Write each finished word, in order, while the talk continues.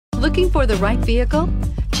Looking for the right vehicle?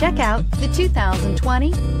 Check out the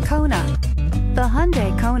 2020 Kona. The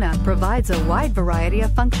Hyundai Kona provides a wide variety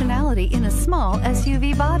of functionality in a small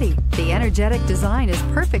SUV body. The energetic design is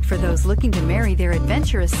perfect for those looking to marry their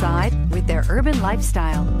adventurous side with their urban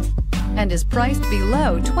lifestyle, and is priced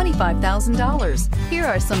below $25,000. Here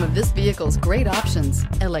are some of this vehicle's great options: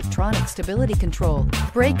 electronic stability control,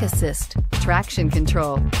 brake assist, traction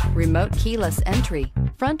control, remote keyless entry,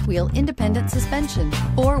 front wheel independent suspension,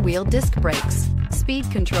 four-wheel disc brakes, speed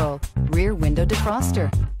control, rear window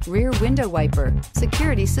defroster, rear window wiper,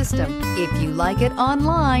 security system. If you like it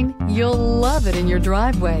online, you'll love it in your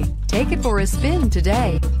driveway. Take it for a spin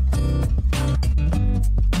today.